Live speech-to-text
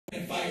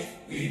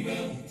we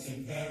will.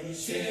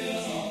 Still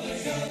on the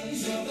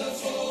guns of the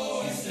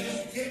foe and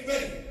still get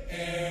ready.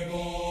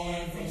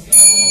 Airborne from skies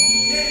up the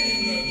head in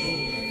the door.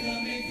 We're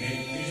coming.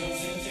 Make your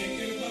jumps and take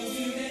your clothes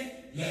today.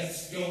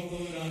 Let's go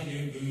put on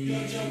your boots.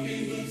 Your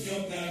jumping boots,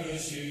 your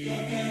parachute. Your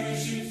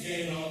parachutes,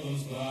 get all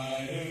those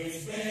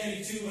gliders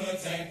ready to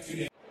attack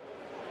today.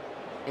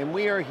 And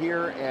we are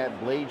here at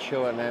Blade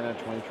Show Atlanta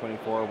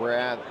 2024. We're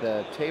at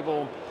the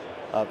table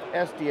of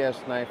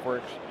SDS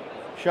Knifeworks.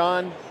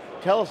 Sean,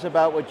 tell us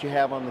about what you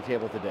have on the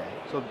table today.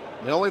 So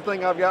the only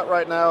thing I've got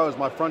right now is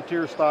my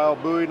frontier style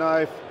Bowie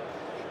knife.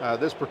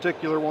 This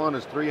particular one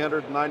is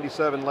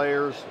 397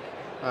 layers,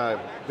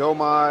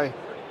 Gomai,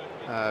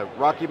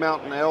 Rocky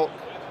Mountain elk,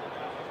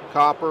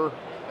 copper,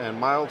 and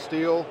mild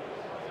steel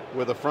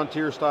with a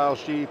frontier style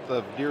sheath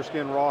of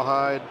deerskin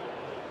rawhide,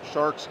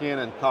 shark skin,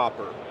 and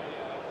copper.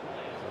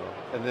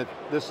 And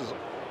this is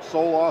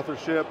sole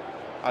authorship.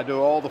 I do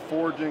all the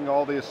forging,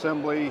 all the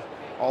assembly,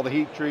 all the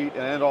heat treat,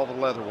 and all the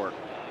leather work.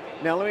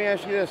 Now let me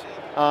ask you this.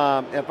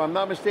 If I'm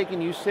not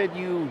mistaken, you said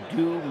you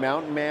do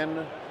mountain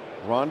man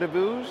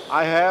rendezvous?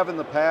 I have in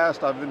the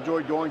past. I've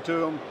enjoyed going to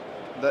them.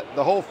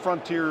 The whole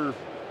frontier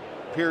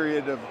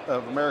period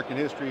of American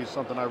history is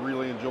something I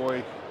really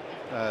enjoy.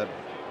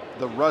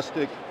 The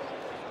rustic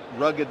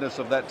ruggedness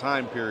of that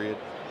time period.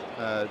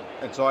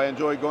 And so I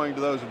enjoy going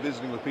to those and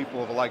visiting with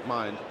people of a like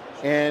mind.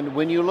 And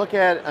when you look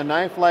at a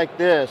knife like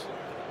this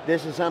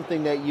is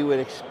something that you would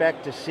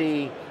expect to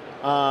see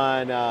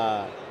on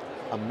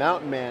a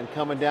mountain man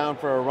coming down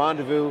for a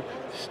rendezvous,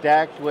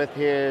 stacked with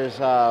his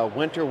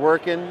winter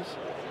workings,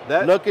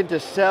 looking to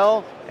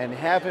sell and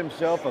have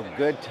himself a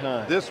good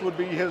time. This would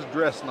be his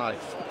dress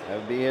knife. That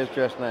would be his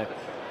dress knife.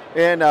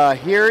 And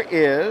here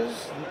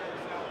is,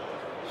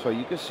 so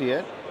you can see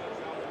it,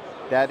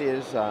 that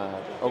is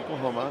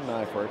Oklahoma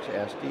Knifeworks,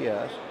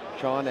 SDS.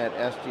 Sean at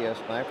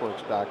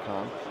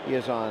SDSKnifeworks.com. He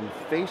is on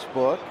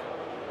Facebook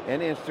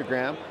and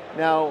Instagram.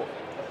 Now,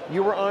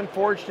 you were on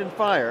Forged in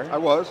Fire. I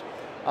was.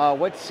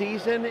 What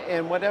season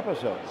and what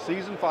episode?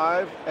 Season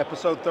 5,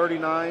 episode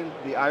 39,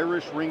 The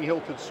Irish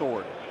Ring-Hilted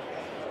Sword.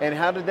 And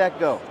how did that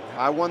go?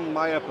 I won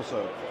my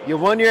episode. You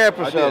won your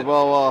episode. I did.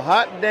 Well,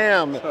 hot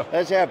damn.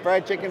 Let's have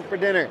fried chicken for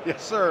dinner.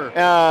 Yes, sir.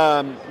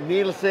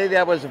 Needless to say,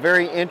 that was a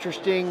very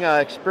interesting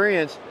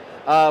experience.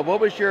 What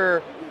was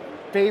your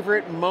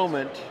favorite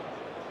moment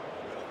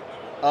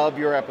of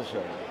your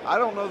episode? I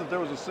don't know that there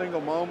was a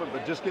single moment,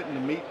 but just getting to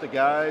meet the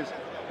guys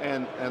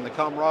and the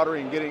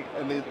camaraderie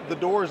and the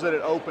doors that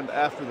it opened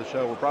after the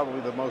show were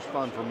probably the most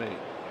fun for me.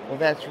 Well,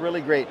 that's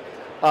really great.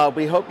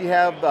 We hope you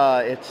have,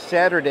 it's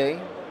Saturday,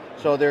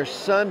 so there's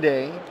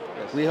Sunday.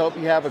 Yes. We hope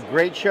you have a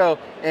great show,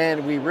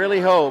 and we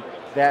really hope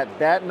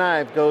that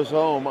knife goes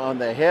home on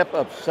the hip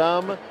of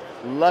some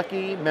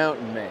lucky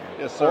mountain man.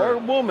 Yes, sir. Or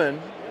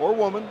woman. Or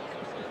woman.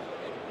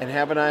 And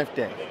have a knife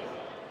day.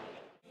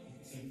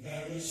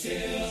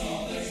 Still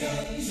on the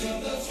guns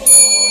of the foe.